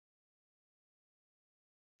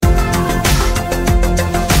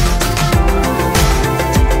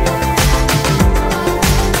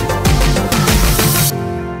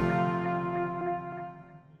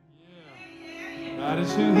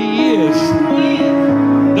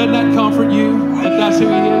That's who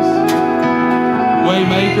He is.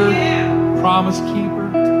 Waymaker, promise keeper,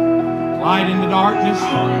 light in the darkness.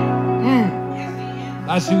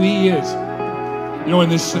 That's who He is. You know, in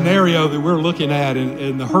this scenario that we're looking at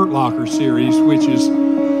in the Hurt Locker series, which is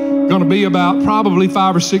going to be about probably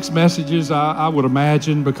 5 or 6 messages, I would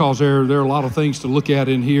imagine, because there are a lot of things to look at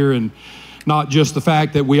in here, and not just the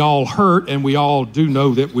fact that we all hurt, and we all do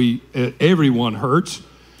know that everyone hurts,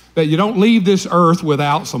 that you don't leave this earth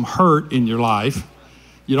without some hurt in your life.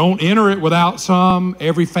 You don't enter it without some.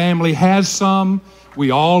 Every family has some.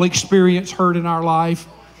 We all experience hurt in our life.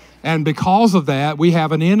 And because of that, we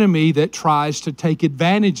have an enemy that tries to take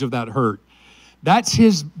advantage of that hurt. That's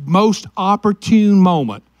his most opportune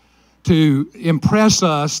moment to impress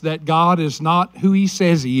us that God is not who He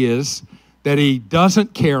says He is, that He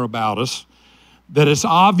doesn't care about us, that it's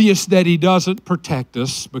obvious that He doesn't protect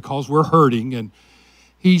us because we're hurting. And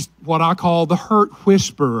He's what I call the hurt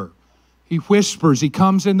whisperer. He whispers. He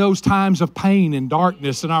comes in those times of pain and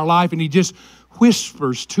darkness in our life, and He just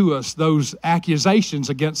whispers to us those accusations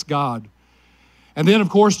against God. And then, of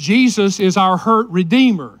course, Jesus is our hurt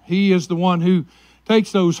redeemer. He is the one who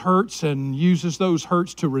takes those hurts and uses those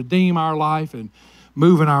hurts to redeem our life and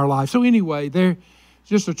move in our life. So anyway, there's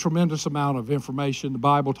just a tremendous amount of information the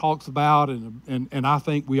Bible talks about, and I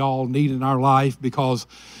think we all need in our life, because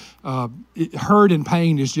hurt and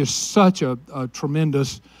pain is just such a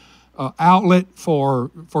tremendous outlet for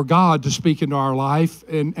God to speak into our life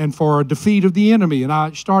and for a defeat of the enemy. And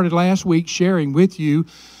I started last week sharing with you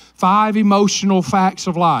 5 emotional facts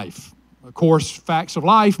of life. Of course, facts of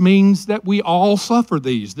life means that we all suffer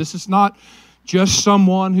these. This is not just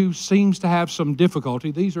someone who seems to have some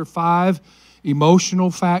difficulty. These are 5 emotional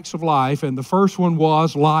facts of life. And the first one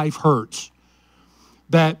was life hurts.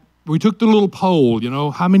 That we took the little poll,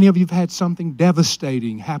 how many of you have had something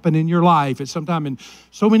devastating happen in your life at some time? And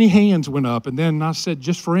so many hands went up. And then I said,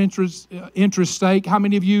 just for interest's sake, how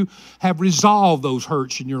many of you have resolved those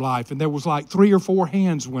hurts in your life? And there was like 3 or 4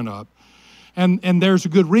 hands went up. And there's a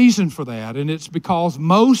good reason for that. And it's because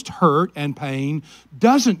most hurt and pain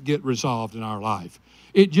doesn't get resolved in our life.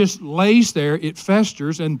 It just lays there, it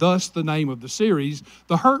festers, and thus the name of the series,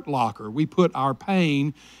 The Hurt Locker. We put our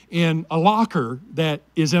pain in a locker that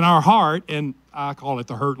is in our heart, and I call it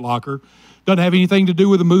the Hurt Locker. Doesn't have anything to do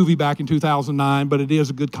with a movie back in 2009, but it is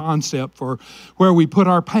a good concept for where we put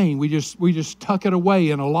our pain. We just tuck it away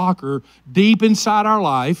in a locker deep inside our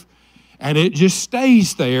life, and it just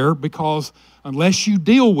stays there, because unless you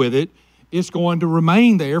deal with it, it's going to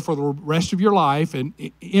remain there for the rest of your life and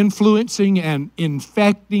influencing and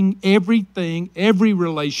infecting everything, every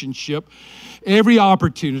relationship, every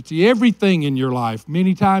opportunity, everything in your life.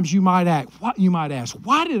 Many times you might ask,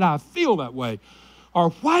 why did I feel that way?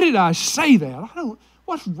 Or why did I say that?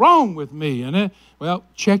 What's wrong with me? And well,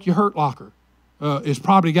 check your hurt locker. It's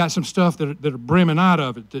probably got some stuff that are brimming out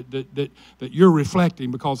of it that you're reflecting,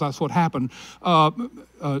 because that's what happened.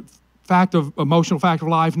 Emotional fact of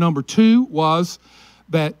life number 2 was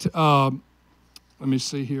that, let me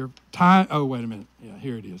see here. Oh, wait a minute. Yeah,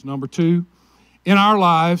 here it is. Number 2, in our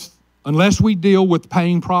lives, unless we deal with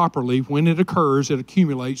pain properly, when it occurs, it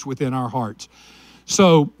accumulates within our hearts.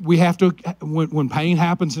 So we have to, when pain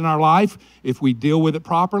happens in our life, if we deal with it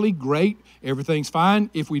properly, great, everything's fine.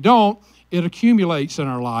 If we don't, it accumulates in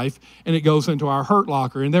our life, and it goes into our hurt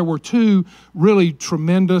locker. And there were 2 really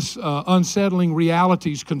tremendous, unsettling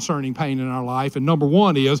realities concerning pain in our life. And number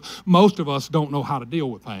 1 is most of us don't know how to deal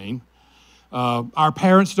with pain. Our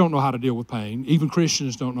parents don't know how to deal with pain. Even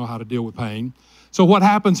Christians don't know how to deal with pain. So what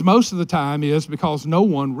happens most of the time is, because no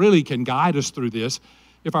one really can guide us through this,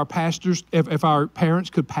 if our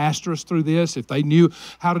parents could pastor us through this, if they knew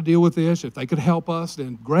how to deal with this, if they could help us,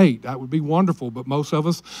 then great, that would be wonderful. But most of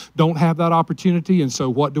us don't have that opportunity, and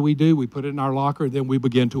so what do? We put it in our locker, and then we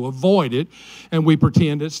begin to avoid it, and we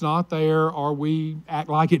pretend it's not there, or we act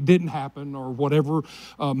like it didn't happen, or whatever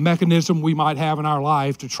mechanism we might have in our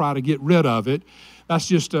life to try to get rid of it. That's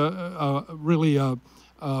just really a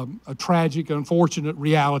tragic, unfortunate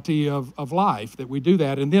reality of life, that we do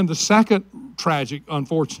that. And then the second tragic,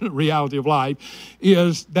 unfortunate reality of life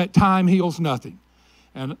is that time heals nothing.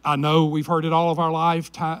 And I know we've heard it all of our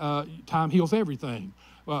life, time heals everything.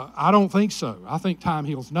 I don't think so. I think time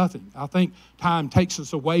heals nothing. I think time takes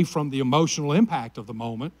us away from the emotional impact of the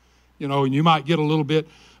moment, and you might get a little bit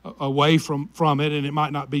away from it, and it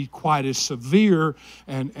might not be quite as severe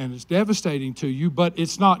and as devastating to you, but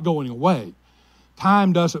it's not going away.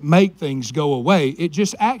 Time doesn't make things go away. It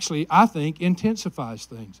just actually, I think, intensifies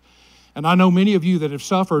things. And I know many of you that have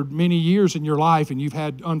suffered many years in your life, and you've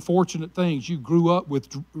had unfortunate things. You grew up with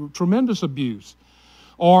tremendous abuse,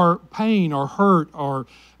 or pain or hurt or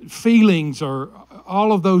feelings or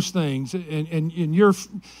all of those things, and you're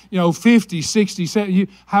 50, 60, 70,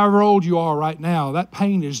 however old you are right now, that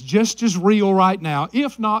pain is just as real right now,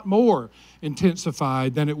 if not more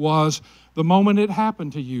intensified than it was the moment it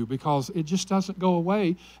happened to you, because it just doesn't go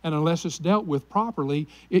away, and unless it's dealt with properly,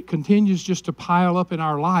 it continues just to pile up in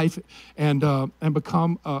our life and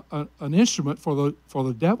become an instrument for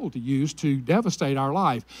the devil to use to devastate our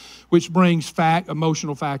life, which brings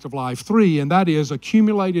emotional fact of life 3, and that is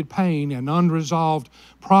accumulated pain and unresolved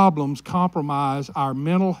problems compromise our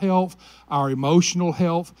mental health, our emotional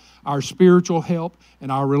health, our spiritual health, and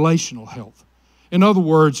our relational health. In other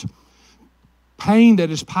words, pain that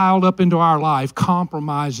is piled up into our life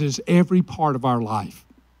compromises every part of our life.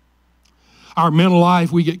 Our mental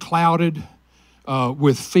life, we get clouded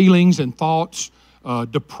with feelings and thoughts,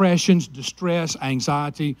 depressions, distress,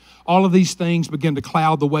 anxiety. All of these things begin to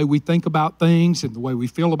cloud the way we think about things and the way we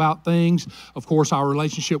feel about things. Of course, our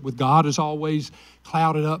relationship with God is always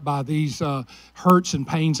clouded up by these hurts and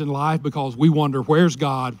pains in life, because we wonder, where's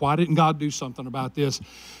God? Why didn't God do something about this?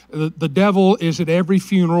 The devil is at every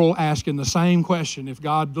funeral asking the same question. If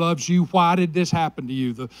God loves you, why did this happen to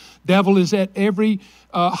you? The devil is at every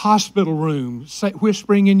hospital room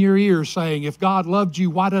whispering in your ear saying, if God loved you,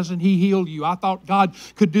 why doesn't he heal you? I thought God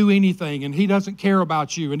could do anything and he doesn't care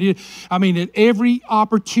about you. And at every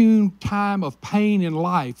opportune time of pain in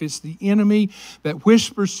life, it's the enemy that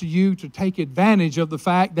whispers to you to take advantage of the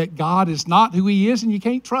fact that God is not who he is and you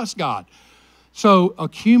can't trust God. So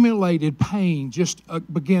accumulated pain just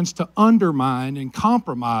begins to undermine and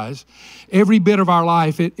compromise every bit of our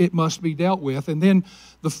life. It must be dealt with. And then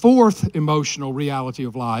the fourth emotional reality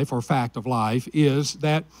of life, or fact of life, is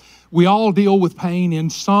that we all deal with pain in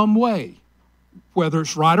some way. Whether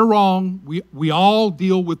it's right or wrong, we all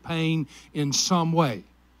deal with pain in some way.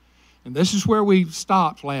 And this is where we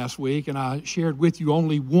stopped last week, and I shared with you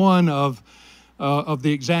only one of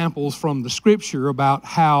the examples from the Scripture about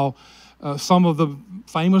how some of the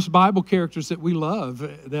famous Bible characters that we love,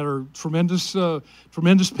 that are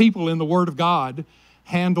tremendous people in the Word of God,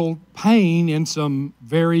 handled pain in some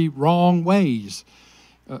very wrong ways.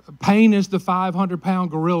 Pain is the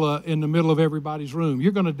 500-pound gorilla in the middle of everybody's room.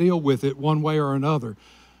 You're going to deal with it one way or another.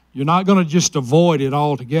 You're not going to just avoid it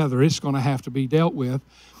altogether. It's going to have to be dealt with.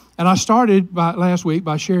 And I started last week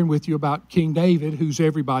by sharing with you about King David, who's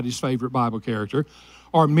everybody's favorite Bible character,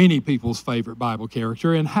 or many people's favorite Bible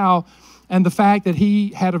character, and the fact that he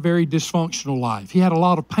had a very dysfunctional life. He had a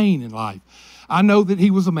lot of pain in life. I know that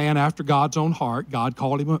he was a man after God's own heart. God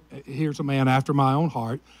called him, here's a man after my own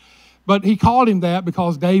heart. But he called him that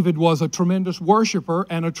because David was a tremendous worshiper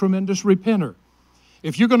and a tremendous repenter.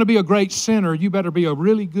 If you're going to be a great sinner, you better be a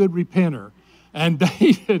really good repenter. And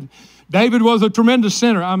David was a tremendous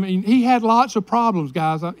sinner. I mean, he had lots of problems,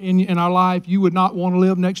 guys, in our life. You would not want to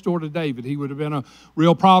live next door to David. He would have been a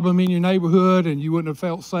real problem in your neighborhood, and you wouldn't have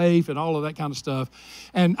felt safe and all of that kind of stuff.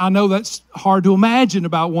 And I know that's hard to imagine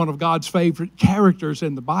about one of God's favorite characters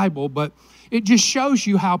in the Bible, but it just shows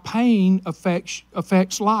you how pain affects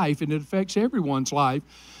life, and it affects everyone's life.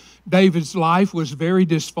 David's life was very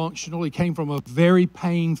dysfunctional. He came from a very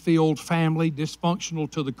pain-filled family,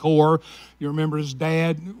 dysfunctional to the core. You remember his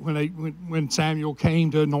dad, when Samuel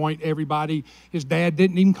came to anoint everybody, his dad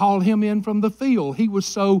didn't even call him in from the field. He was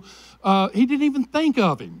he didn't even think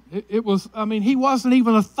of him. He wasn't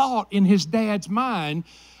even a thought in his dad's mind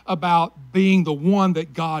about being the one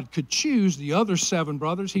that God could choose. The other 7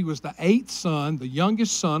 brothers, he was the 8th son, the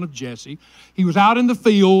youngest son of Jesse. He was out in the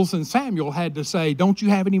fields, and Samuel had to say, don't you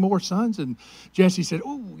have any more sons? And Jesse said,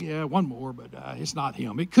 oh, yeah, one more, but it's not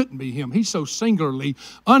him. It couldn't be him. He's so singularly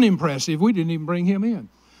unimpressive, we didn't even bring him in.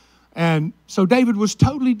 And so David was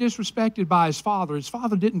totally disrespected by his father. His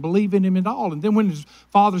father didn't believe in him at all. And then when his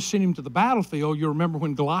father sent him to the battlefield, you remember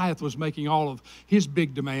when Goliath was making all of his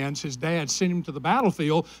big demands, his dad sent him to the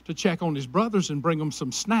battlefield to check on his brothers and bring them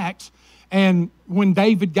some snacks. And when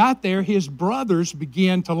David got there, his brothers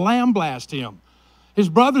began to lambaste him. His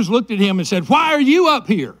brothers looked at him and said, why are you up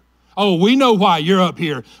here? Oh, we know why you're up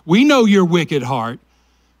here. We know your wicked heart.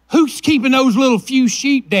 Who's keeping those little few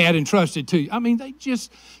sheep Dad entrusted to you? I mean, they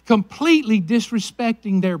just completely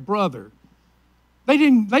disrespecting their brother. They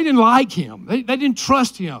didn't like him. They didn't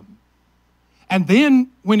trust him. And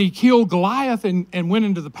then when he killed Goliath and went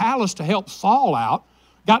into the palace to help Saul out,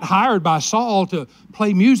 got hired by Saul to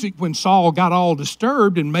play music when Saul got all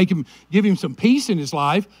disturbed and give him some peace in his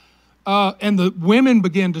life. And the women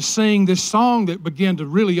began to sing this song that began to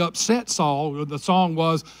really upset Saul. The song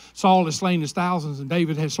was, Saul has slain his thousands and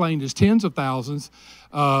David has slain his tens of thousands.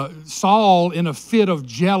 Saul, in a fit of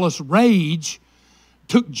jealous rage,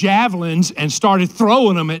 took javelins and started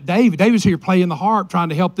throwing them at David. David's here playing the harp, trying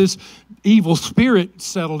to help this evil spirit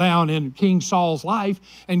settle down in King Saul's life.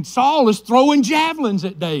 And Saul is throwing javelins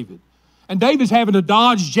at David. And David's having to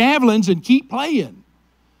dodge javelins and keep playing.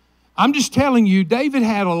 I'm just telling you, David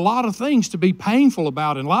had a lot of things to be painful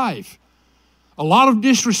about in life. A lot of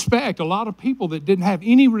disrespect, a lot of people that didn't have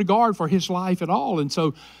any regard for his life at all. And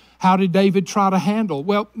so how did David try to handle?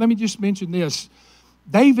 Well, let me just mention this.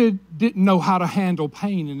 David didn't know how to handle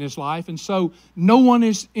pain in his life, and so no one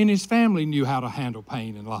in his family knew how to handle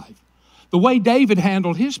pain in life. The way David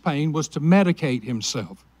handled his pain was to medicate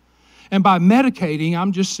himself. And by medicating,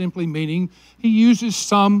 I'm just simply meaning he uses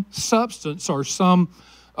some substance or some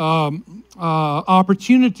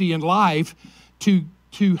opportunity in life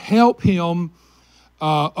to help him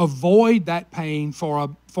avoid that pain for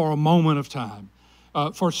a moment of time.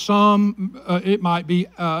 For some, it might be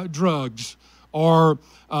drugs or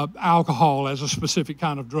alcohol as a specific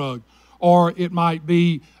kind of drug, or it might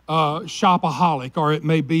be shopaholic, or it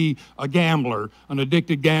may be a gambler, an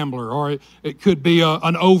addicted gambler, or it could be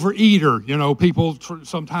an overeater. You know, people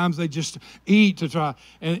sometimes they just eat to try,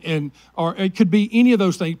 or it could be any of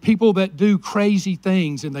those things. People that do crazy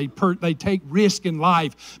things and they take risk in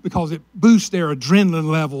life because it boosts their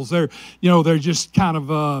adrenaline levels. They're just kind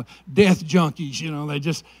of death junkies. You know, they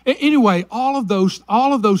just anyway. All of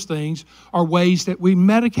those things are ways that we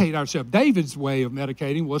medicate ourselves. David's way of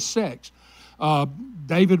medicating was sex.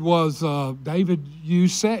 David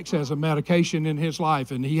used sex as a medication in his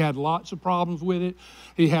life, and he had lots of problems with it.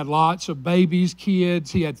 He had lots of babies,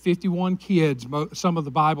 kids. He had 51 kids. Some of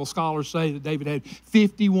the Bible scholars say that David had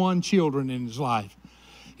 51 children in his life.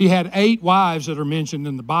 He had 8 wives that are mentioned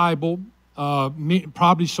in the Bible,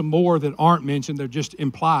 probably some more that aren't mentioned. They're just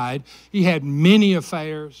implied. He had many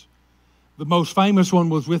affairs. The most famous one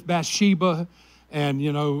was with Bathsheba. And,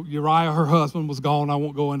 Uriah, her husband, was gone. I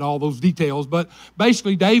won't go into all those details. But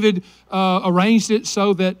basically, David arranged it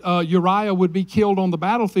so that Uriah would be killed on the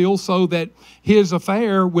battlefield so that his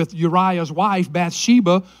affair with Uriah's wife,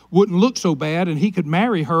 Bathsheba, wouldn't look so bad, and he could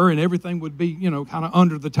marry her, and everything would be, kind of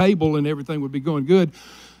under the table, and everything would be going good.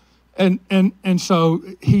 And so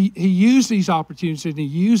he used these opportunities, and he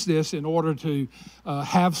used this in order to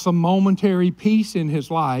have some momentary peace in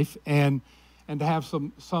his life and to have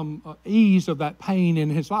some ease of that pain in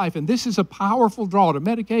his life. And this is a powerful draw. To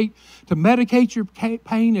medicate your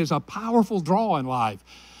pain is a powerful draw in life.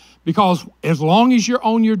 Because as long as you're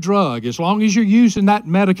on your drug, as long as you're using that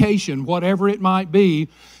medication, whatever it might be,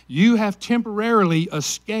 you have temporarily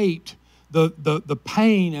escaped the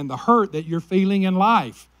pain and the hurt that you're feeling in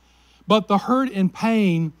life. But the hurt and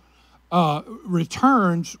pain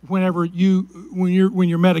returns when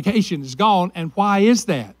your medication is gone. And why is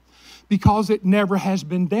that? Because it never has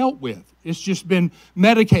been dealt with. It's just been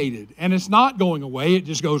medicated, and it's not going away. It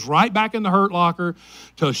just goes right back in the hurt locker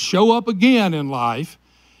to show up again in life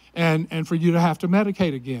and for you to have to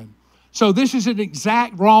medicate again. So this is an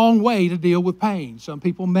exact wrong way to deal with pain. Some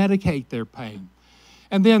people medicate their pain.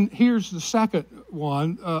 And then here's the second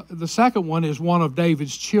one. The second one is one of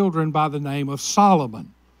David's children by the name of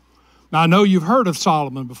Solomon. Now, I know you've heard of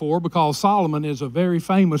Solomon before because Solomon is a very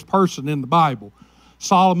famous person in the Bible.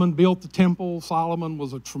 Solomon built the temple. Solomon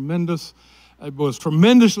was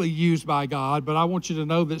tremendously used by God, but I want you to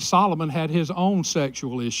know that Solomon had his own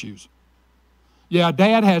sexual issues. Yeah,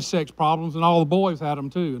 Dad had sex problems, and all the boys had them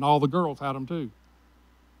too, and all the girls had them too.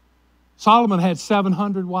 Solomon had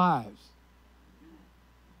 700 wives,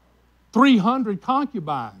 300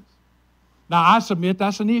 concubines. Now, I submit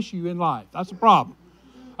that's an issue in life. That's a problem.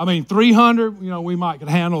 I mean, 300, we might could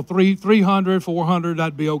handle 300, 400,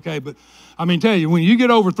 that'd be okay. But tell you, when you get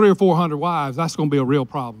over 300 or 400 wives, that's going to be a real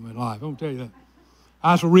problem in life. I'm going to tell you that.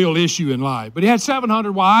 That's a real issue in life. But he had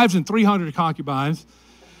 700 wives and 300 concubines.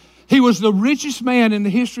 He was the richest man in the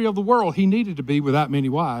history of the world. He needed to be with that many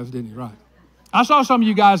wives, didn't he? Right. I saw some of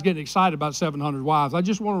you guys getting excited about 700 wives. I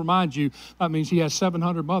just want to remind you, that means he has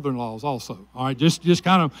 700 mother-in-laws also. All right, just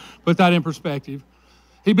kind of put that in perspective.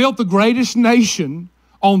 He built the greatest nation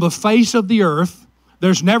on the face of the earth.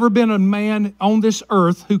 There's never been a man on this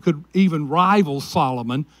earth who could even rival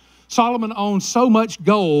Solomon. Solomon owned so much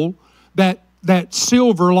gold that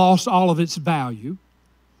silver lost all of its value.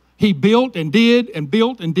 He built and did and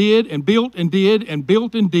built and did and built and did and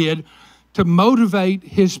built and did to motivate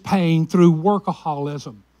his pain through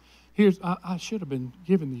workaholism. I should have been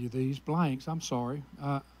giving you these blanks. I'm sorry.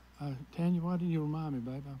 Tanya, why didn't you remind me,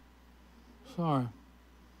 babe? I'm sorry.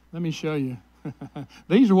 Let me show you.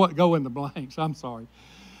 These are what go in the blanks. I'm sorry.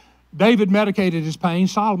 David medicated his pain.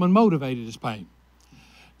 Solomon motivated his pain.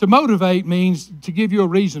 To motivate means to give you a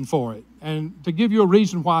reason for it. And to give you a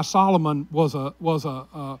reason why Solomon was an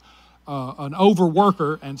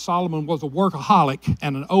overworker and Solomon was a workaholic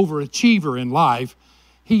and an overachiever in life,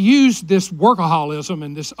 he used this workaholism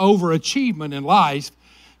and this overachievement in life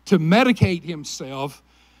to medicate himself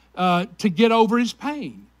to get over his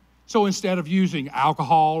pain. So instead of using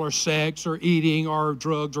alcohol or sex or eating or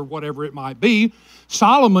drugs or whatever it might be,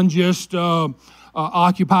 Solomon just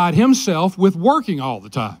occupied himself with working all the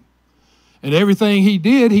time. And everything he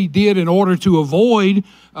did in order to avoid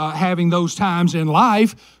having those times in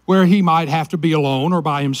life where he might have to be alone or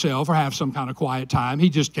by himself or have some kind of quiet time. He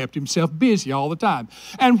just kept himself busy all the time.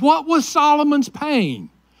 And what was Solomon's pain?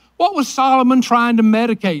 What was Solomon trying to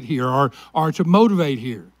medicate here or to motivate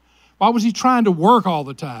here? Why was he trying to work all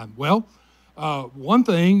the time? Well, one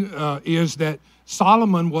thing is that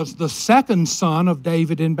Solomon was the second son of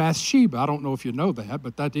David and Bathsheba. I don't know if you know that,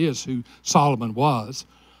 but that is who Solomon was.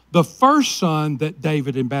 The first son that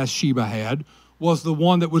David and Bathsheba had was the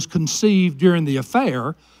one that was conceived during the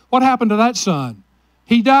affair. What happened to that son?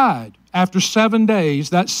 He died. After 7 days,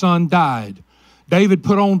 that son died. David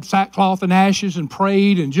put on sackcloth and ashes and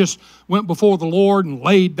prayed and just went before the Lord and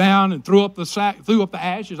laid down and threw up the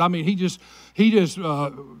ashes. I mean, he just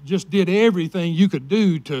did everything you could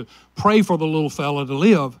do to pray for the little fella to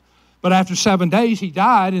live. But after 7 days, he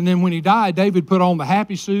died, and then when he died, David put on the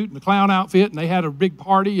happy suit and the clown outfit, and they had a big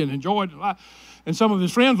party and enjoyed it. And some of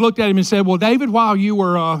his friends looked at him and said, "Well, David, while you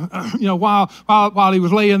were, while he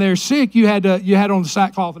was laying there sick, you had on the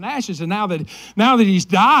sackcloth and ashes, and now that he's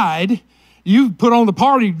died, you put on the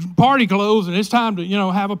party clothes, and it's time to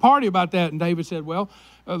have a party about that." And David said, "Well,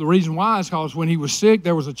 the reason why is because when he was sick,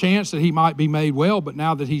 there was a chance that he might be made well, but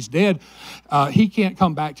now that he's dead, he can't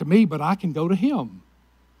come back to me, but I can go to him."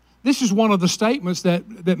 This is one of the statements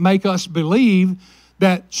that make us believe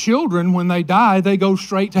that children, when they die, they go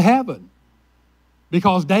straight to heaven.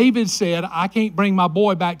 Because David said, "I can't bring my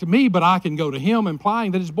boy back to me, but I can go to him,"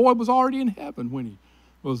 implying that his boy was already in heaven when he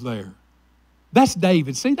was there. That's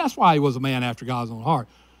David. See, that's why he was a man after God's own heart.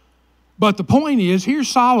 But the point is, here's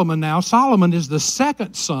Solomon now. Solomon is the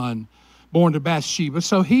second son born to Bathsheba.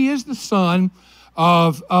 So he is the son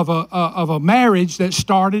of a marriage that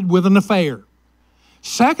started with an affair.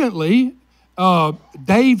 Secondly,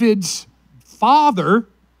 Solomon's father,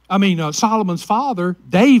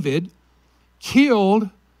 David, killed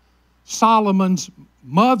Solomon's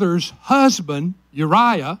mother's husband,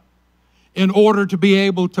 Uriah, in order to be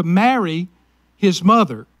able to marry his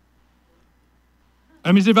mother.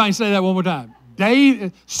 Let me see if I can say that one more time.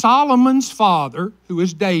 Solomon's father, who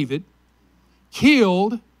is David,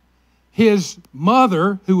 killed his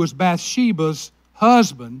mother, who was Bathsheba's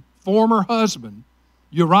husband, former husband,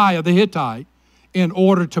 Uriah the Hittite, in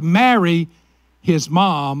order to marry his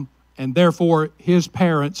mom, and therefore his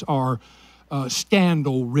parents are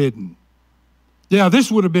scandal-ridden. Yeah,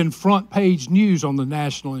 this would have been front page news on the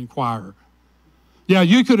National Enquirer. Yeah,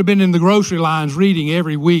 you could have been in the grocery lines reading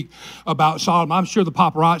every week about Solomon. I'm sure the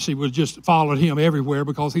paparazzi would just followed him everywhere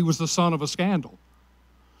because he was the son of a scandal.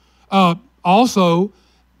 Also,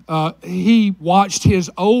 he watched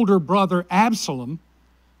his older brother Absalom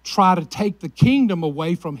try to take the kingdom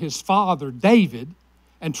away from his father David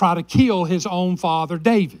and try to kill his own father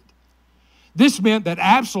David. This meant that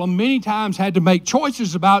Absalom many times had to make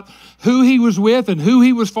choices about who he was with and who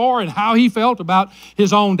he was for and how he felt about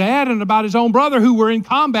his own dad and about his own brother, who were in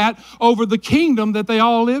combat over the kingdom that they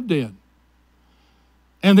all lived in.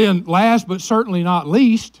 And then last but certainly not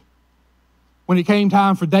least, when it came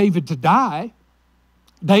time for David to die,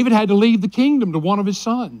 David had to leave the kingdom to one of his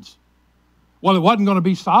sons. Well, it wasn't going to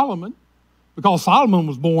be Solomon, because Solomon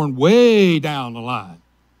was born way down the line.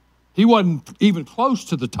 He wasn't even close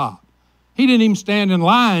to the top. He didn't even stand in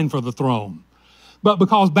line for the throne. But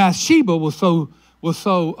because Bathsheba was so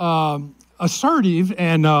assertive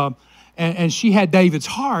and she had David's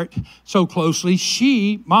heart so closely,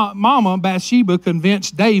 Mama Bathsheba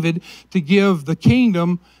convinced David to give the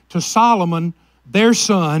kingdom to Solomon, their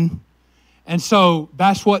son. And so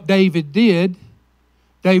that's what David did.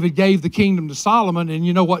 David gave the kingdom to Solomon, and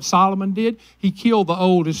you know what Solomon did? He killed the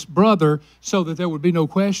oldest brother so that there would be no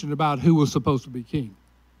question about who was supposed to be king.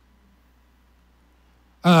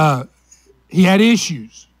 He had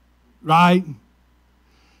issues, right?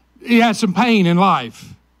 He had some pain in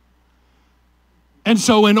life. And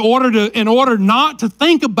so in order not to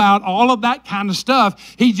think about all of that kind of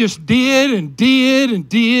stuff, he just did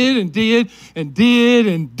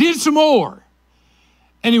some more.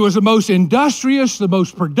 And he was the most industrious, the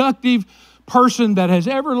most productive person that has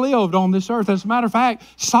ever lived on this earth. As a matter of fact,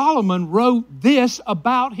 Solomon wrote this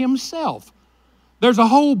about himself. There's a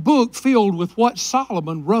whole book filled with what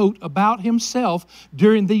Solomon wrote about himself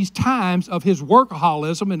during these times of his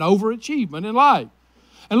workaholism and overachievement in life.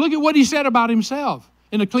 And look at what he said about himself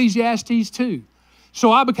in Ecclesiastes 2.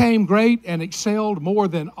 So I became great and excelled more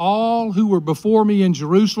than all who were before me in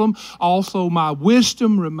Jerusalem. Also my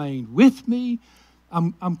wisdom remained with me.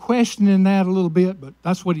 I'm questioning that a little bit, but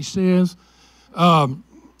that's what he says.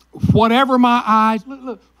 Whatever my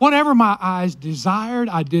eyes desired,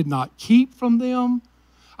 I did not keep from them.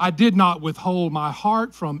 I did not withhold my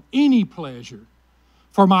heart from any pleasure.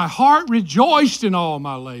 For my heart rejoiced in all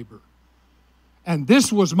my labor. And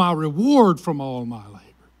this was my reward from all my labor.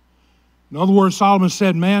 In other words, Solomon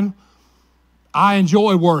said, man, I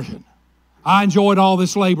enjoy working. I enjoyed all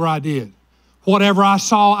this labor I did. Whatever I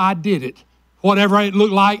saw, I did it. Whatever it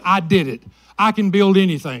looked like, I did it. I can build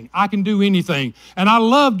anything. I can do anything. And I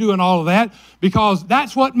love doing all of that because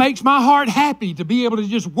that's what makes my heart happy, to be able to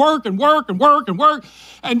just work and work and work and work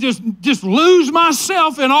and just lose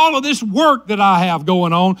myself in all of this work that I have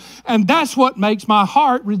going on. And that's what makes my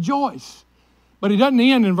heart rejoice. But he doesn't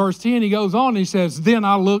end in verse 10. He goes on, he says, then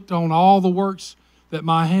I looked on all the works that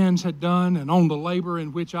my hands had done and on the labor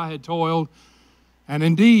in which I had toiled. And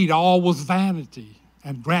indeed, all was vanity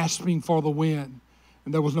and grasping for the wind.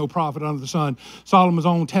 And there was no profit under the sun. Solomon's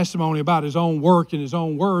own testimony about his own work and his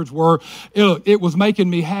own words were, it was making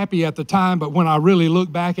me happy at the time, but when I really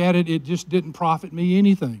look back at it, it just didn't profit me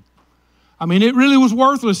anything. I mean, it really was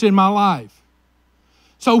worthless in my life.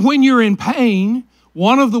 So when you're in pain,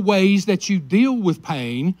 one of the ways that you deal with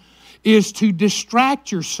pain is to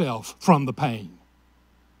distract yourself from the pain.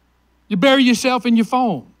 You bury yourself in your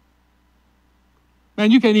phone. Man,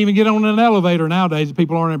 you can't even get on an elevator nowadays.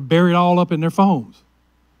 People aren't buried all up in their phones.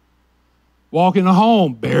 Walk in the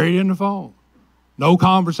home, buried in the phone. No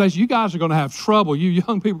conversation. You guys are going to have trouble. You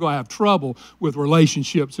young people are going to have trouble with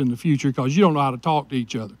relationships in the future because you don't know how to talk to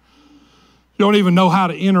each other. You don't even know how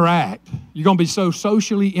to interact. You're going to be so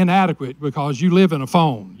socially inadequate because you live in a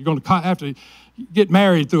phone. You're going to have to get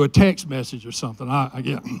married through a text message or something. I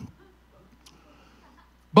get.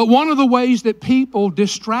 But one of the ways that people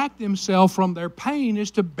distract themselves from their pain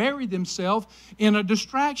is to bury themselves in a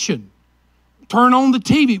distraction. Turn on the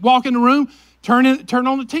TV. Walk in the room, turn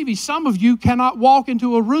on the TV. Some of you cannot walk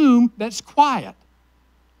into a room that's quiet.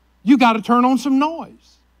 You got to turn on some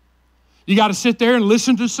noise. You got to sit there and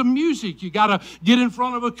listen to some music. You got to get in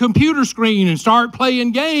front of a computer screen and start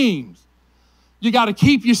playing games. You got to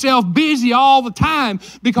keep yourself busy all the time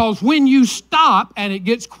because when you stop and it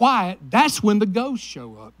gets quiet, that's when the ghosts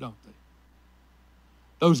show up, don't they?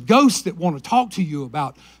 Those ghosts that want to talk to you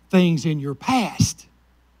about things in your past.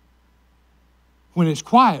 When it's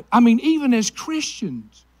quiet. I mean, even as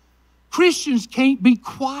Christians can't be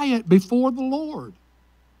quiet before the Lord.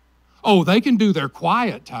 Oh, they can do their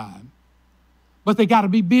quiet time. But they got to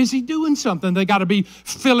be busy doing something. They got to be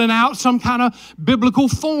filling out some kind of biblical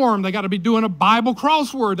form. They got to be doing a Bible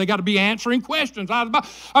crossword. They got to be answering questions.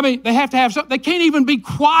 I mean, they have to have something. They can't even be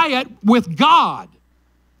quiet with God.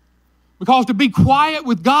 Because to be quiet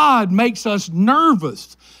with God makes us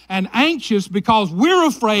nervous and anxious because we're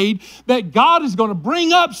afraid that God is going to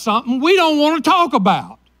bring up something we don't want to talk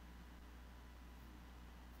about.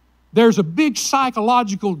 There's a big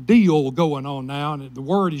psychological deal going on now, and the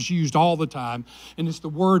word is used all the time, and it's the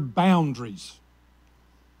word boundaries.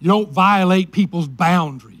 You don't violate people's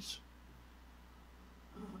boundaries.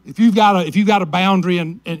 If you've got a boundary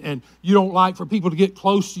and you don't like for people to get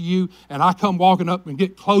close to you, and I come walking up and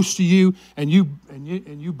get close to you, and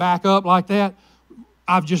you back up like that,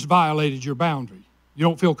 I've just violated your boundary. You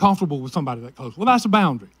don't feel comfortable with somebody that close. Well, that's a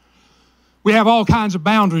boundary. We have all kinds of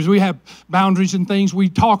boundaries. We have boundaries in things we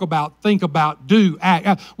talk about, think about, do,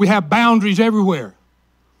 act. We have boundaries everywhere.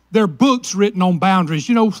 There are books written on boundaries.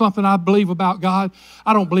 You know something I believe about God?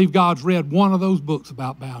 I don't believe God's read one of those books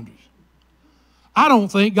about boundaries. I don't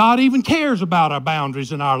think God even cares about our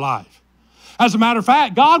boundaries in our life. As a matter of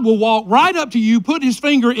fact, God will walk right up to you, put his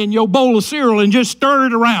finger in your bowl of cereal and just stir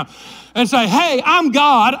it around and say, hey, I'm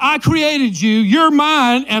God. I created you. You're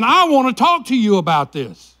mine, and I want to talk to you about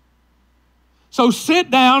this. So sit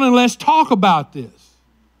down and let's talk about this.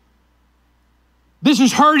 This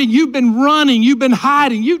is hurting. You've been running. You've been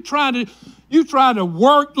hiding. You trying to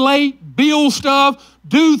work late, build stuff,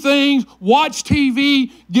 do things, watch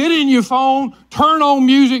TV, get in your phone, turn on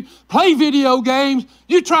music, play video games.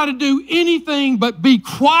 You try to do anything but be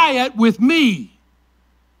quiet with me.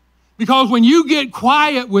 Because when you get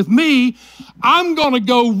quiet with me, I'm going to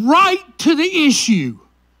go right to the issue.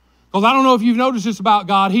 Because I don't know if you've noticed this about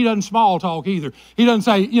God, he doesn't small talk either. He doesn't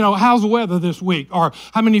say, how's the weather this week? Or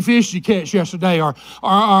how many fish did you catch yesterday? Or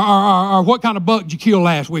what kind of buck did you kill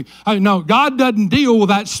last week? No, God doesn't deal with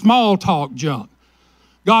that small talk junk.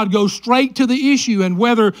 God goes straight to the issue, and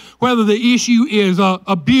whether the issue is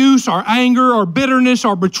abuse or anger or bitterness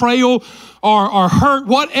or betrayal or hurt,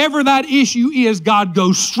 whatever that issue is, God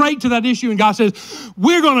goes straight to that issue, and God says,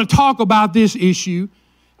 we're going to talk about this issue.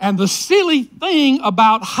 And the silly thing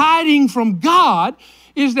about hiding from God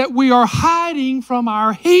is that we are hiding from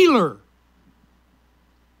our healer.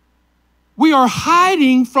 We are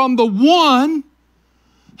hiding from the one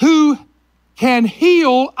who can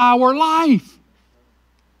heal our life.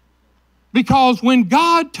 Because when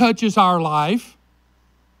God touches our life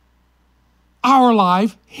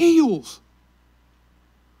heals.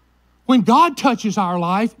 When God touches our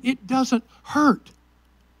life, it doesn't hurt.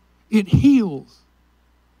 It heals.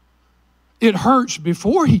 It hurts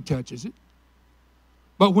before he touches it.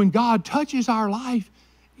 But when God touches our life,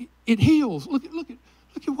 it heals. Look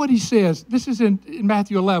at what he says. This is in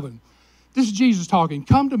Matthew 11. This is Jesus talking.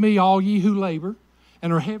 Come to me, all ye who labor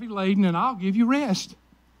and are heavy laden, and I'll give you rest.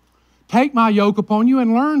 Take my yoke upon you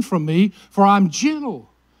and learn from me, for I'm gentle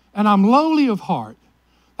and I'm lowly of heart.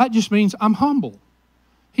 That just means I'm humble.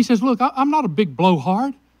 He says, look, I'm not a big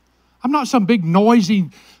blowhard. I'm not some big noisy,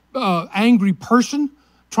 angry person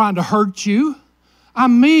trying to hurt you.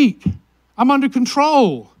 I'm meek. I'm under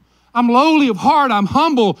control. I'm lowly of heart. I'm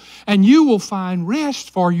humble. And you will find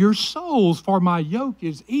rest for your souls, for my yoke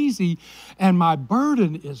is easy and my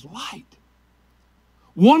burden is light.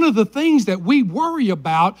 One of the things that we worry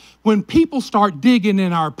about when people start digging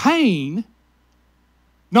in our pain,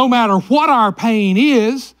 no matter what our pain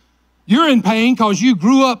is, you're in pain because you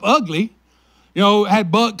grew up ugly.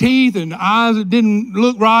 Had buck teeth and eyes that didn't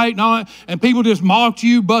look right, and all that, and people just mocked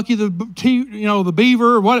you, Bucky the the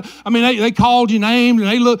beaver, or what? I mean, they called you names,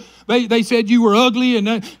 and they said you were ugly,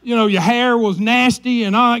 and your hair was nasty,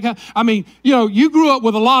 and all that. I mean, you grew up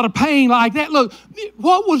with a lot of pain like that. Look,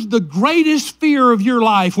 what was the greatest fear of your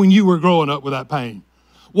life when you were growing up with that pain?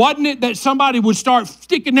 Wasn't it that somebody would start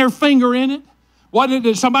sticking their finger in it? Wasn't it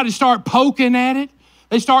that somebody start poking at it?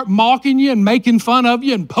 They start mocking you and making fun of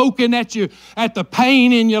you and poking at you at the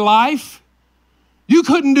pain in your life. You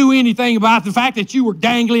couldn't do anything about the fact that you were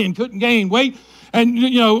gangly and couldn't gain weight and,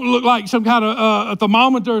 look like some kind of a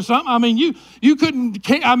thermometer or something. I mean, you couldn't,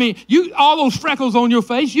 all those freckles on your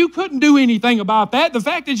face, you couldn't do anything about that. The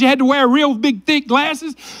fact that you had to wear real big, thick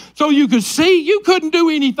glasses so you could see, you couldn't do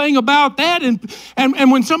anything about that.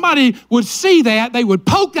 And when somebody would see that, they would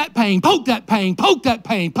poke that pain, poke that pain, poke that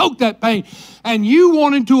pain, poke that pain. And you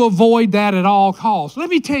wanted to avoid that at all costs. Let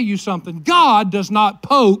me tell you something. God does not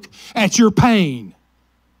poke at your pain.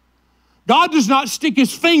 God does not stick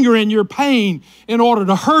his finger in your pain in order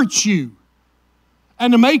to hurt you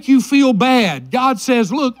and to make you feel bad. God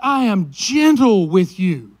says, look, I am gentle with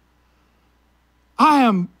you. I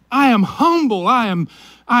am humble. I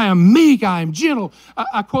am meek. I am gentle.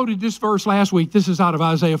 I quoted this verse last week. This is out of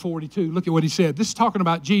Isaiah 42. Look at what he said. This is talking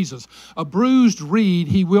about Jesus. A bruised reed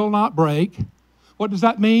he will not break. What does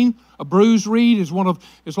that mean? A bruised reed is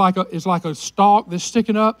it's like a stalk that's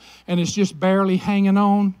sticking up and it's just barely hanging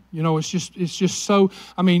on. It's just so,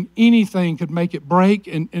 anything could make it break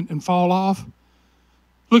and fall off.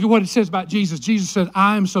 Look at what it says about Jesus. Jesus said,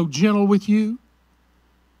 I am so gentle with you.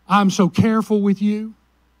 I'm so careful with you.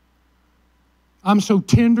 I'm so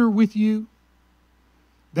tender with you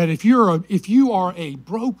that if you are a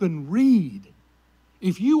broken reed,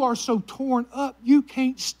 if you are so torn up, you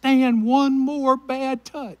can't stand one more bad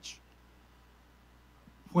touch.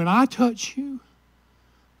 When I touch you,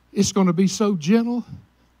 it's going to be so gentle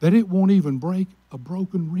that it won't even break a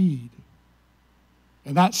broken reed.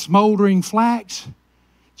 And that smoldering flax,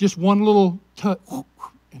 just one little touch,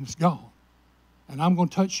 and it's gone. And I'm going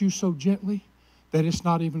to touch you so gently that it's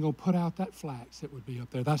not even going to put out that flax that would be up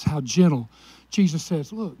there. That's how gentle. Jesus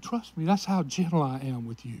says, look, trust me, that's how gentle I am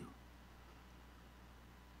with you.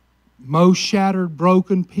 Most shattered,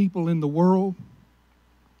 broken people in the world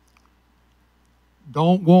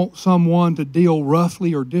don't want someone to deal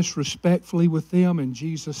roughly or disrespectfully with them. And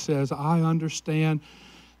Jesus says, I understand,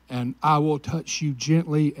 and I will touch you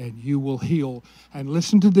gently, and you will heal. And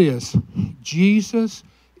listen to this. Jesus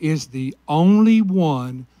is the only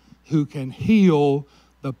one who can heal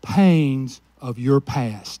the pains of your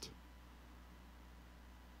past.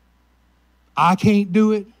 I can't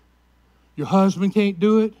do it. Your husband can't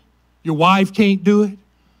do it. Your wife can't do it.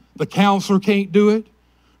 The counselor can't do it.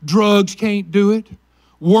 Drugs can't do it.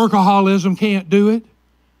 Workaholism can't do it.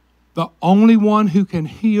 The only one who can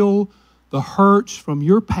heal the hurts from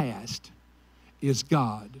your past is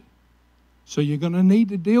God. So you're going to need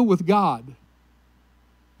to deal with God.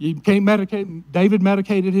 You can't medicate. David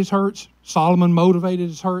medicated his hurts. Solomon motivated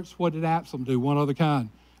his hurts. What did Absalom do? One other kind.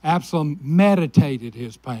 Absalom meditated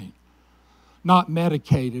his pain. Not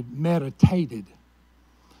medicated, meditated.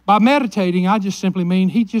 By meditating, I just simply mean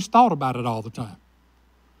he just thought about it all the time.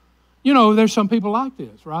 You know, there's some people like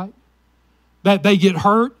this, right? That they get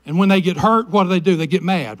hurt, and when they get hurt, what do? They get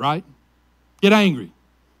mad, right? Get angry.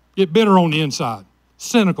 Get bitter on the inside.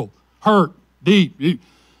 Cynical. Hurt. Deep. They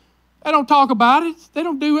don't talk about it. They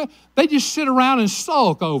don't do it. They just sit around and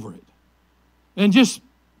sulk over it. And just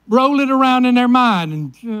roll it around in their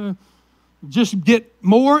mind and just get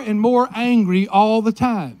more and more angry all the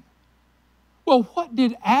time. Well, what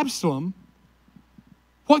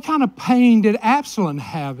kind of pain did Absalom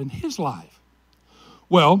have in his life?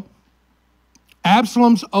 Well,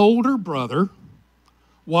 Absalom's older brother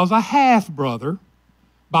was a half-brother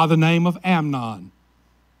by the name of Amnon.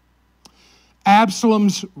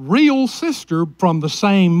 Absalom's real sister from the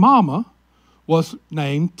same mama was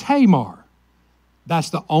named Tamar.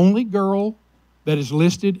 That's the only girl that is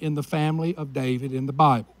listed in the family of David in the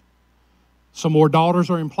Bible. Some more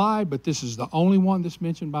daughters are implied, but this is the only one that's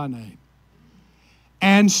mentioned by name.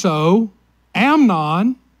 And so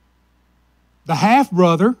Amnon, the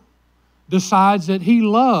half-brother, decides that he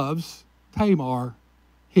loves Tamar,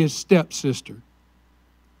 his stepsister.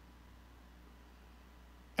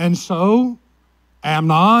 And so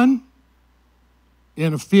Amnon,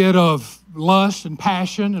 in a fit of lust and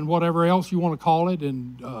passion and whatever else you want to call it,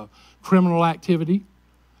 and criminal activity,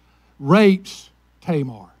 rapes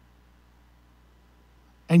Tamar.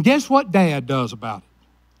 And guess what Dad does about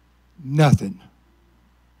it? Nothing.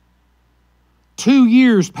 2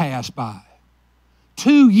 years pass by.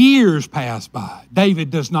 2 years pass by.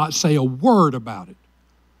 David does not say a word about it.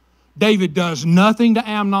 David does nothing to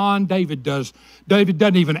Amnon. David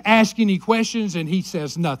doesn't even ask any questions, and he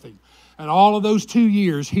says nothing. And all of those 2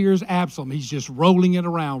 years, here's Absalom. He's just rolling it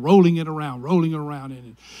around in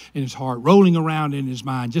his heart, rolling around in his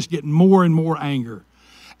mind, just getting more and more anger.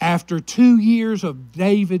 After 2 years of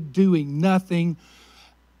David doing nothing,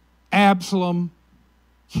 Absalom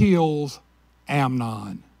kills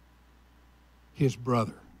Amnon, his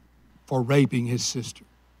brother, for raping his sister.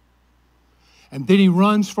 And then he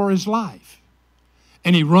runs for his life.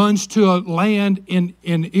 And he runs to a land in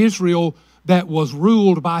Israel that was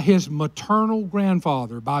ruled by his maternal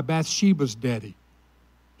grandfather, by Bathsheba's daddy.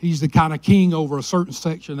 He's the kind of king over a certain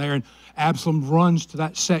section there, and Absalom runs to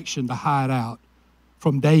that section to hide out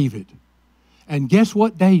from David. And guess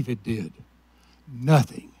what David did?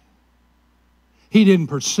 Nothing. He didn't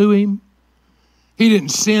pursue him. He didn't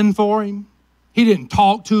send for him. He didn't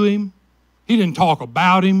talk to him. He didn't talk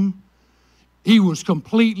about him. He was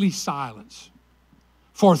completely silenced.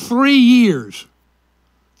 For 3 years,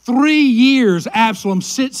 3 years, Absalom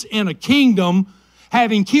sits in a kingdom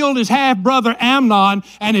having killed his half-brother Amnon,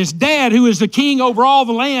 and his dad, who is the king over all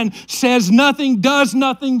the land, says nothing, does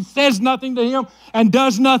nothing, says nothing to him, and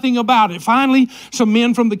does nothing about it. Finally, some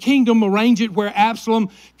men from the kingdom arrange it where Absalom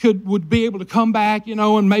would be able to come back,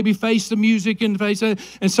 and maybe face the music and face it.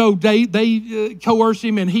 And so they coerce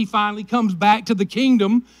him, and he finally comes back to the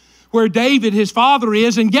kingdom where David, his father,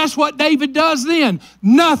 is. And guess what David does then?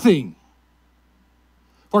 Nothing.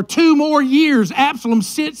 For 2 more years, Absalom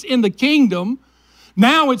sits in the kingdom.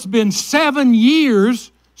 Now it's been 7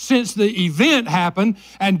 years since the event happened,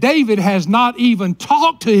 and David has not even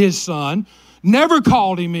talked to his son, never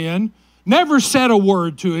called him in, never said a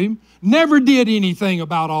word to him, never did anything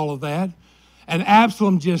about all of that. And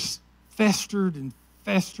Absalom just festered and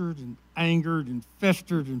festered and angered and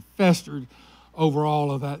festered over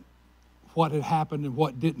all of that, what had happened and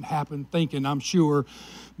what didn't happen, thinking, I'm sure,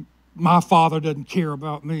 my father doesn't care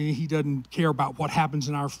about me. He doesn't care about what happens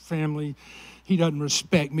in our family. He doesn't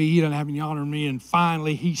respect me. He doesn't have any honor in me. And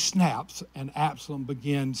finally, he snaps, and Absalom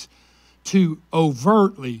begins to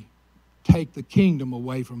overtly take the kingdom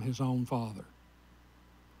away from his own father.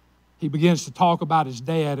 He begins to talk about his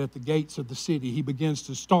dad at the gates of the city. He begins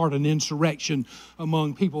to start an insurrection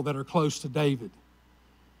among people that are close to David.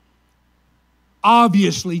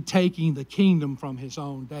 Obviously taking the kingdom from his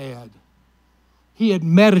own dad. He had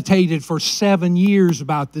meditated for 7 years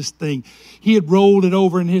about this thing. He had rolled it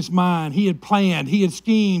over in his mind. He had planned. He had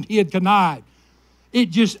schemed. He had connived.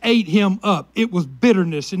 It just ate him up. It was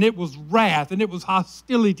bitterness, and it was wrath, and it was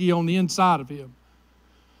hostility on the inside of him.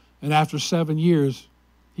 And after 7 years,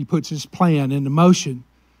 he puts his plan into motion,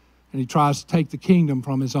 and he tries to take the kingdom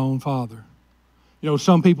from his own father.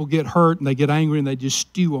 Some people get hurt, and they get angry, and they just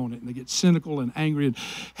stew on it, and they get cynical and angry and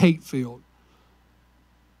hate-filled.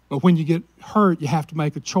 But when you get hurt, you have to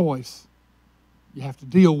make a choice. You have to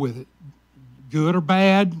deal with it. good or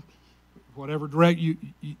bad, whatever direct,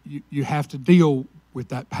 you have to deal with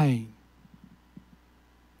that pain.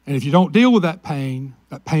 And if you don't deal with that pain's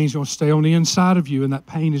going to stay on the inside of you, and that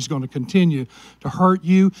pain is going to continue to hurt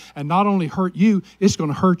you. And not only hurt you, it's going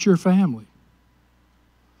to hurt your family.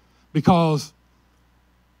 Because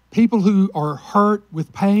people who are hurt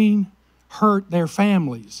with pain hurt their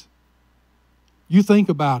families. You think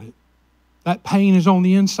about it. That pain is on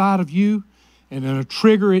the inside of you, and then a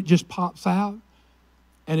trigger, it just pops out,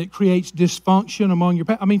 and it creates dysfunction among your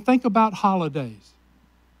family. I mean, think about holidays.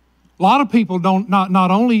 A lot of people don't not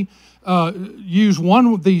only use one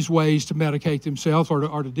of these ways to medicate themselves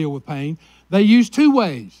or to deal with pain, they use two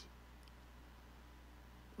ways.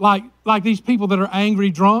 Like these people that are angry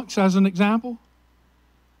drunks, as an example.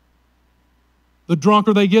 The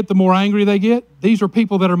drunker they get, the more angry they get. These are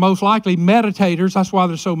people that are most likely meditators. That's why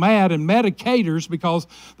they're so mad, and medicators because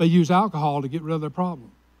they use alcohol to get rid of their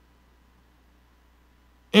problem.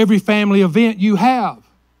 Every family event you have,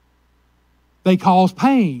 they cause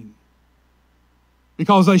pain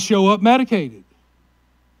because they show up medicated.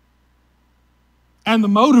 And the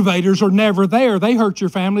motivators are never there. They hurt your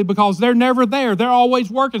family because they're never there. They're always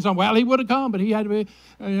working somewhere. Well, he would have come, but he had to be.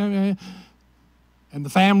 And the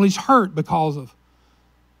family's hurt because of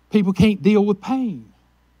people can't deal with pain.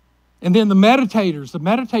 And then the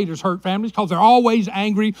meditators hurt families because they're always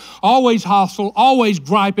angry, always hostile, always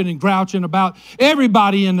griping and grouching about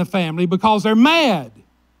everybody in the family because they're mad.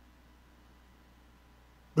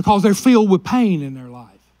 Because they're filled with pain in their life.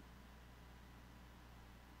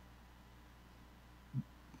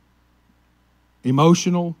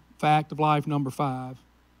 Emotional fact of life number 5.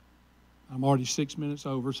 I'm already 6 minutes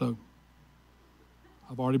over, so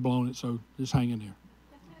I've already blown it, so just hang in there.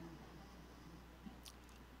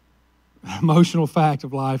 Emotional fact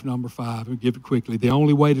of life number 5, I'll give it quickly. The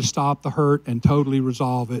only way to stop the hurt and totally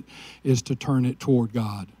resolve it is to turn it toward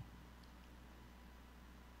God.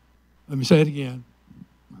 Let me say it again.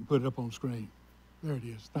 I'll put it up on the screen. There it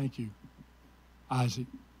is. Thank you, Isaac,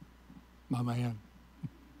 my man.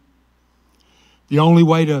 The only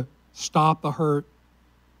way to stop the hurt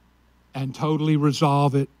and totally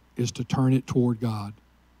resolve it is to turn it toward God.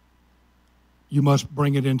 You must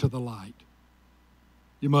bring it into the light.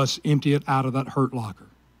 You must empty it out of that hurt locker.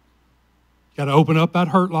 You got to open up that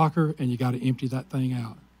hurt locker and you got to empty that thing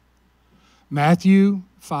out. Matthew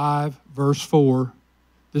 5, verse 4.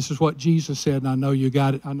 This is what Jesus said, and I know you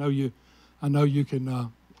got it. I know you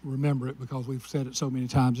can remember it because we've said it so many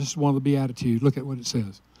times. This is one of the Beatitudes. Look at what it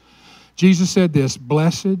says. Jesus said this,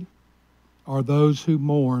 "Blessed are those who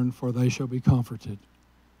mourn, for they shall be comforted."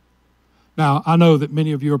 Now, I know that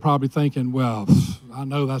many of you are probably thinking, well, I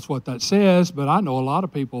know that's what that says, but I know a lot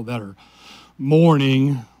of people that are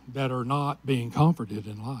mourning that are not being comforted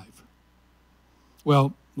in life.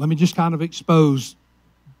 Well, let me just kind of expose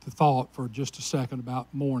the thought for just a second about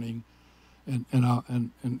mourning, and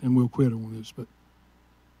we'll quit on this. But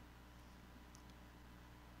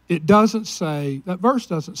it doesn't say, that verse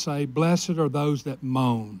doesn't say, "Blessed are those that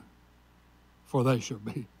moan, for they shall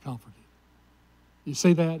be comforted." You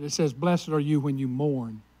see that? It says, "Blessed are you when you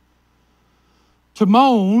mourn." To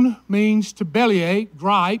moan means to bellyache,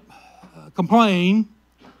 gripe, complain.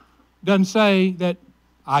 Doesn't say that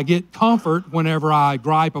I get comfort whenever I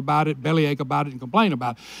gripe about it, bellyache about it, and complain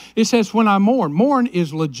about it. It says when I mourn. Mourn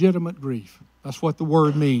is legitimate grief. That's what the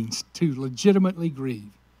word means, to legitimately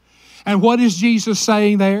grieve. And what is Jesus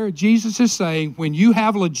saying there? Jesus is saying when you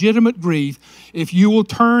have legitimate grief, if you will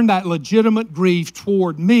turn that legitimate grief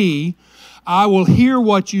toward me, I will hear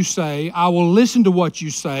what you say, I will listen to what you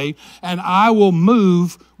say, and I will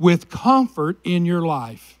move with comfort in your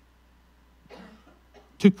life.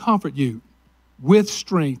 To comfort you. With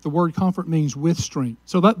strength. The word comfort means with strength.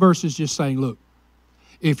 So that verse is just saying, look,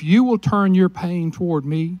 if you will turn your pain toward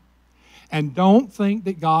me, and don't think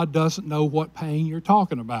that God doesn't know what pain you're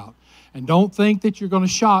talking about, and don't think that you're going to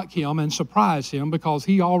shock him and surprise him, because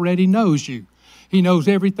he already knows you. He knows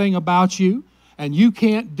everything about you, and you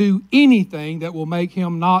can't do anything that will make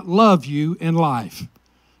him not love you in life.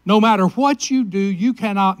 No matter what you do, you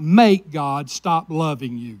cannot make God stop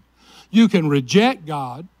loving you. You can reject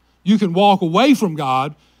God. You can walk away from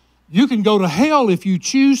God. You can go to hell if you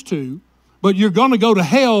choose to, but you're going to go to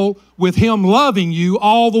hell with him loving you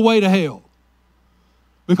all the way to hell.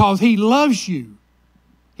 Because he loves you.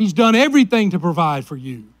 He's done everything to provide for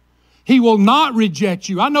you. He will not reject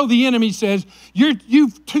you. I know the enemy says,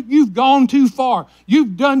 you've gone too far.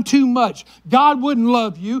 You've done too much. God wouldn't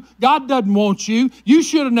love you. God doesn't want you. You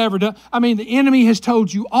should have never done. I mean, the enemy has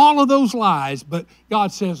told you all of those lies, but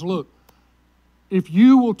God says, look, if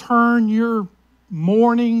you will turn your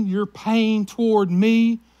mourning, your pain toward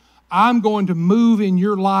me, I'm going to move in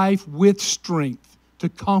your life with strength to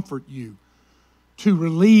comfort you, to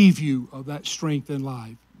relieve you of that strength in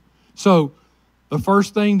life. So the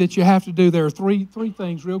first thing that you have to do, there are three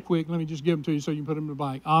things real quick. Let me just give them to you so you can put them in the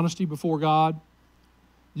blank. Honesty before God.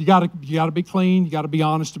 You got to be clean. You got to be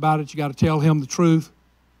honest about it. You got to tell Him the truth.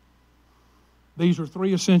 These are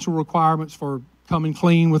 3 essential requirements for coming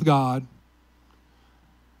clean with God.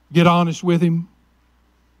 Get honest with Him.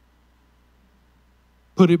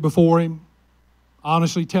 Put it before Him.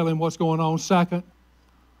 Honestly tell Him what's going on. Second,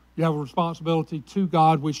 you have a responsibility to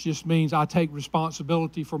God, which just means I take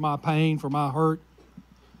responsibility for my pain, for my hurt.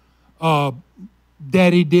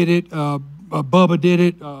 Daddy did it. Bubba did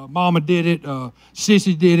it. Mama did it.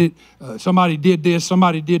 Sissy did it. Somebody did this.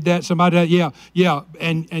 Somebody did that. Somebody that. Yeah.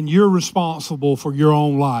 And you're responsible for your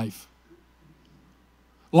own life.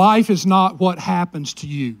 Life is not what happens to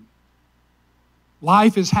you.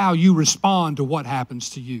 Life is how you respond to what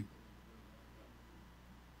happens to you.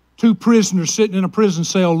 2 prisoners sitting in a prison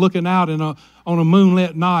cell looking out on a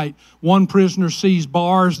moonlit night. One prisoner sees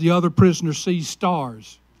bars, the other prisoner sees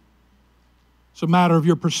stars. It's a matter of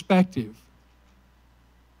your perspective.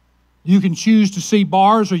 You can choose to see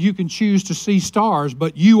bars or you can choose to see stars,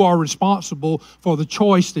 but you are responsible for the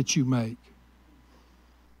choice that you make.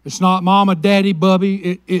 It's not mama, daddy,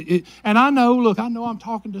 bubby. And I know I'm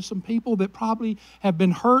talking to some people that probably have been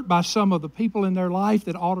hurt by some of the people in their life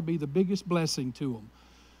that ought to be the biggest blessing to them.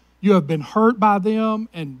 You have been hurt by them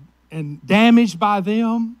and damaged by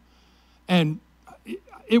them. And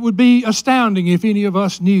it would be astounding if any of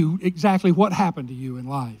us knew exactly what happened to you in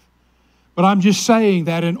life. But I'm just saying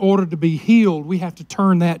that in order to be healed, we have to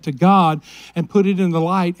turn that to God and put it in the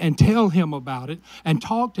light and tell Him about it and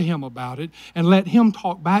talk to Him about it and let Him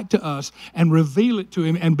talk back to us and reveal it to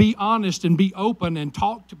Him and be honest and be open and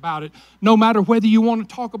talk about it, no matter whether you want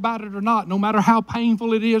to talk about it or not, no matter how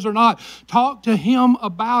painful it is or not. Talk to Him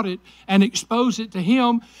about it and expose it to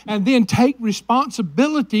Him, and then take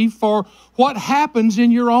responsibility for what happens in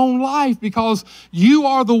your own life, because you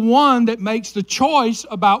are the one that makes the choice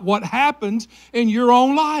about what happens in your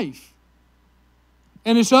own life.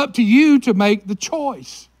 And it's up to you to make the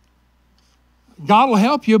choice. God will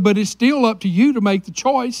help you, but it's still up to you to make the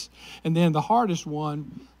choice. And then the hardest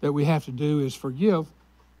one that we have to do is forgive.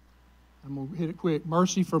 I'm going to hit it quick.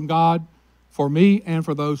 Mercy from God for me and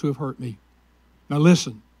for those who have hurt me. Now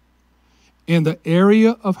listen, in the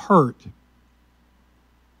area of hurt,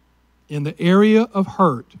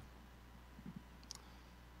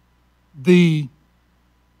 the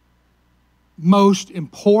most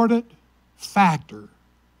important factor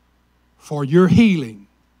for your healing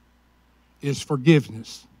is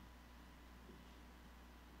forgiveness.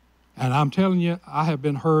 And I'm telling you, I have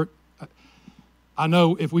been hurt. I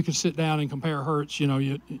know if we could sit down and compare hurts,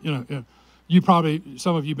 you probably,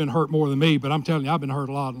 some of you have been hurt more than me, but I'm telling you, I've been hurt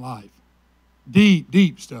a lot in life.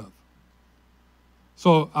 Deep stuff.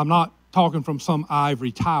 So I'm not talking from some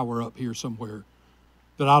ivory tower up here somewhere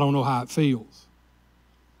that I don't know how it feels.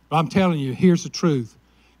 But I'm telling you, here's the truth.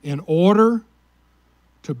 In order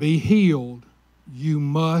to be healed, you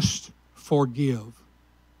must forgive.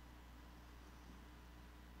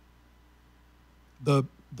 The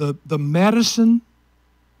medicine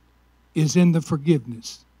is in the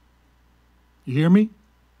forgiveness. You hear me?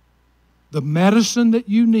 The medicine that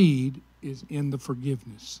you need is in the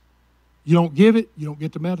forgiveness. You don't give it, you don't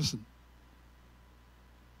get the medicine.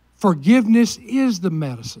 Forgiveness is the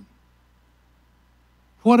medicine.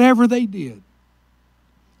 Whatever they did.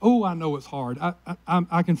 Oh, I know it's hard.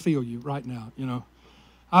 I can feel you right now,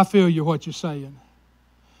 I feel you what you're saying.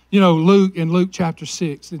 In Luke chapter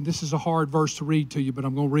 6, and this is a hard verse to read to you, but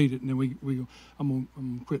I'm going to read it, and then I'm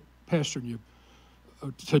going to quit pestering you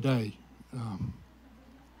today.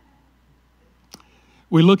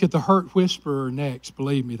 We look at the hurt whisperer next.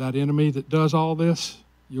 Believe me, that enemy that does all this,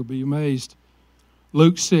 you'll be amazed.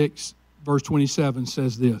 Luke 6, verse 27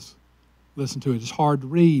 says this. Listen to it. It's hard to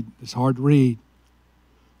read.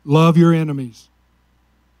 Love your enemies.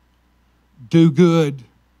 Do good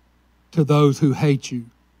to those who hate you.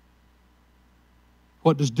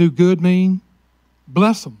 What does do good mean?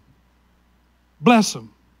 Bless them. Bless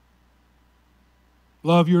them.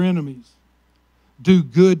 Love your enemies. Do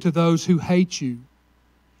good to those who hate you.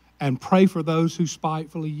 And pray for those who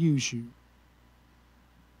spitefully use you.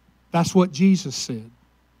 That's what Jesus said.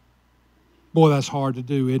 Boy, that's hard to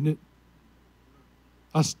do, isn't it?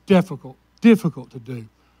 That's difficult to do.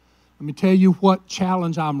 Let me tell you what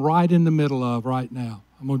challenge I'm right in the middle of right now.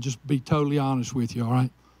 I'm going to just be totally honest with you, all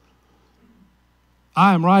right?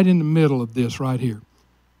 I am right in the middle of this right here.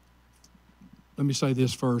 Let me say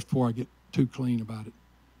this first before I get too clean about it.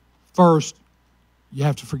 First, You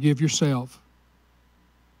have to forgive yourself.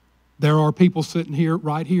 There are people sitting here,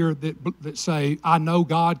 right here, that say, I know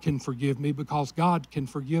God can forgive me because God can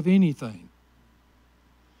forgive anything.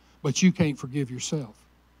 But you can't forgive yourself.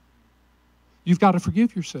 You've got to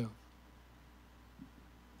forgive yourself.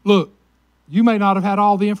 Look, you may not have had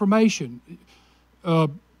all the information.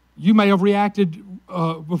 You may have reacted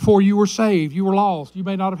before you were saved. You were lost. You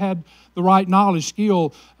may not have had the right knowledge,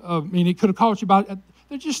 skill. It could have cost you about.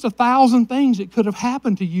 There's just 1,000 things that could have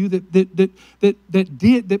happened to you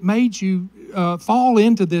that made you fall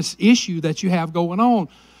into this issue that you have going on.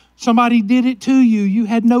 Somebody did it to you. You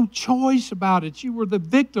had no choice about it. You were the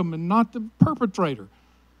victim and not the perpetrator.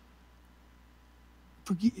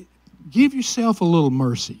 Give yourself a little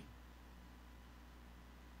mercy.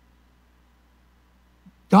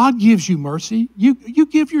 God gives you mercy. You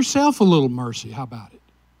give yourself a little mercy. How about it?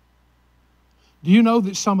 Do you know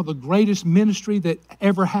that some of the greatest ministry that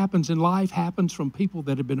ever happens in life happens from people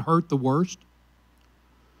that have been hurt the worst?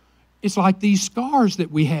 It's like these scars that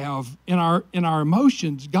we have in our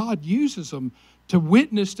emotions. God uses them to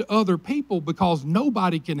witness to other people because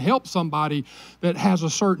nobody can help somebody that has a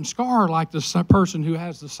certain scar like the person who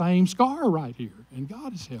has the same scar right here. And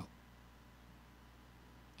God has helped.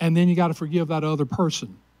 And then you got to forgive that other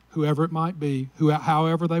person, whoever it might be,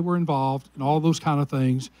 however they were involved, and all those kind of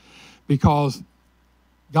things, because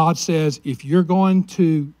God says if you're going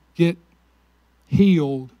to get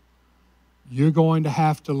healed, you're going to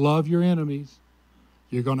have to love your enemies.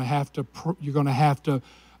 You're going to have to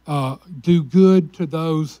do good to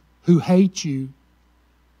those who hate you,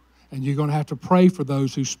 and you're going to have to pray for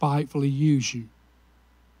those who spitefully use you.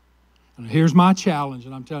 And here's my challenge,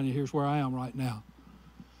 and I'm telling you, here's where I am right now.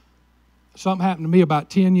 Something happened to me about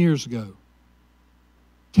 10 years ago.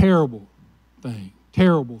 Terrible thing.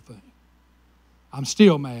 I'm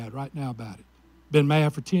still mad right now about it. Been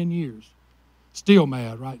mad for 10 years. Still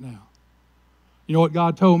mad right now. You know what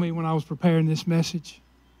God told me when I was preparing this message?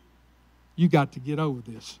 You got to get over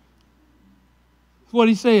this. That's what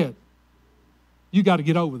He said. You got to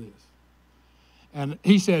get over this. And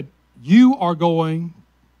He said, you are going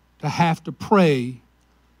to have to pray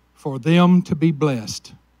for them to be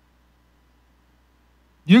blessed.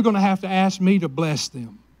 You're going to have to ask me to bless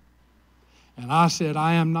them. And I said,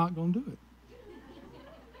 I am not going to do it.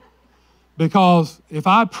 Because if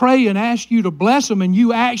I pray and ask you to bless them and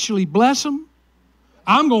you actually bless them,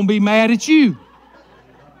 I'm going to be mad at you.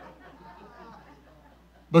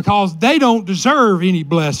 Because they don't deserve any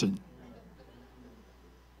blessing.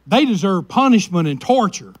 They deserve punishment and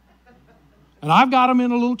torture. And I've got them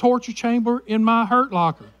in a little torture chamber in my hurt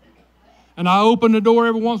locker. And I open the door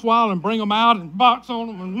every once in a while and bring them out and box on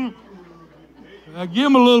them and I give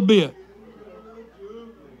them a little bit.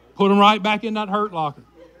 Put them right back in that hurt locker.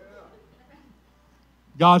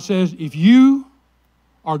 God says, if you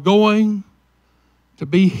are going to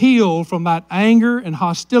be healed from that anger and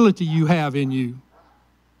hostility you have in you,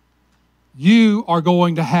 you are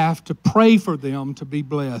going to have to pray for them to be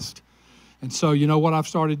blessed. And so you know what I've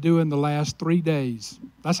started doing the last 3 days?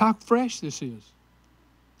 That's how fresh this is.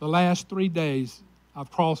 The last 3 days, I've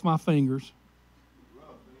crossed my fingers.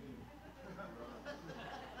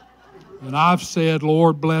 And I've said,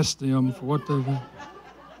 Lord, bless them for what they've done.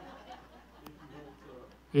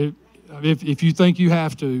 If you think you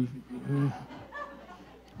have to,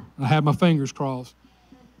 I have my fingers crossed.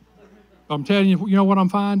 But I'm telling you, you know what I'm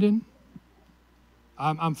finding?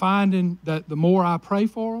 I'm finding that the more I pray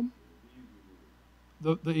for them,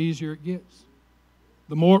 the easier it gets.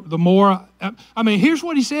 The more. I mean, here's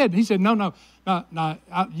what He said. He said, no,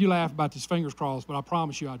 you laugh about this fingers crossed, but I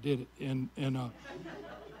promise you I did it. And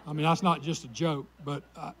I mean, that's not just a joke, but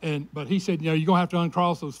He said, you're gonna have to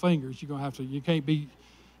uncross those fingers. You're gonna have to. You can't be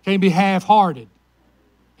half-hearted.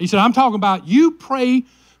 He said, I'm talking about you pray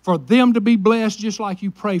for them to be blessed just like you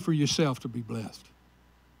pray for yourself to be blessed.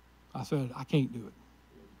 I said, I can't do it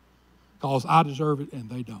because I deserve it and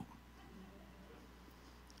they don't.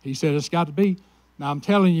 He said, it's got to be. Now, I'm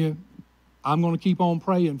telling you, I'm going to keep on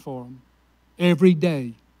praying for them every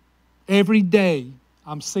day. Every day,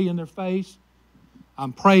 I'm seeing their face.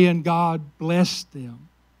 I'm praying, God, bless them.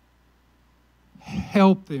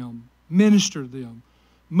 Help them. Minister them.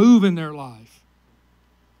 Move in their life.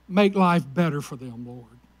 Make life better for them, Lord.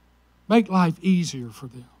 Make life easier for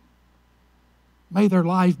them. May their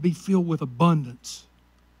life be filled with abundance.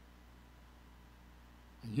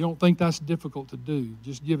 And you don't think that's difficult to do,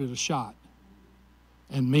 just give it a shot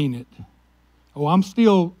and mean it. Oh, I'm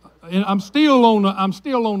still on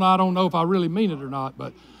I don't know if I really mean it or not,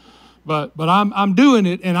 but I'm doing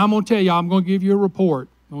it, and I'm going to tell you, I'm going to give you a report.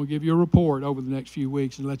 I'm going to give you a report over the next few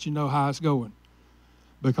weeks and let you know how it's going.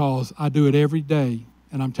 because I do it every day.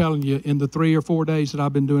 And I'm telling you, in the 3 or 4 days that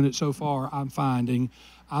I've been doing it so far, I'm finding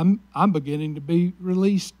I'm beginning to be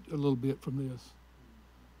released a little bit from this.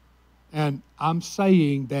 And I'm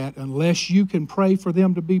saying that unless you can pray for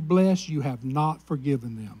them to be blessed, you have not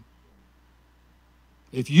forgiven them.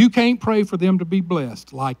 If you can't pray for them to be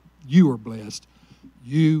blessed like you are blessed,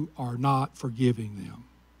 you are not forgiving them.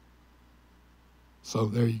 So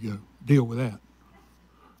there you go. Deal with that.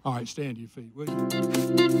 All right, stand to your feet, will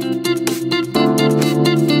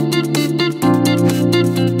you?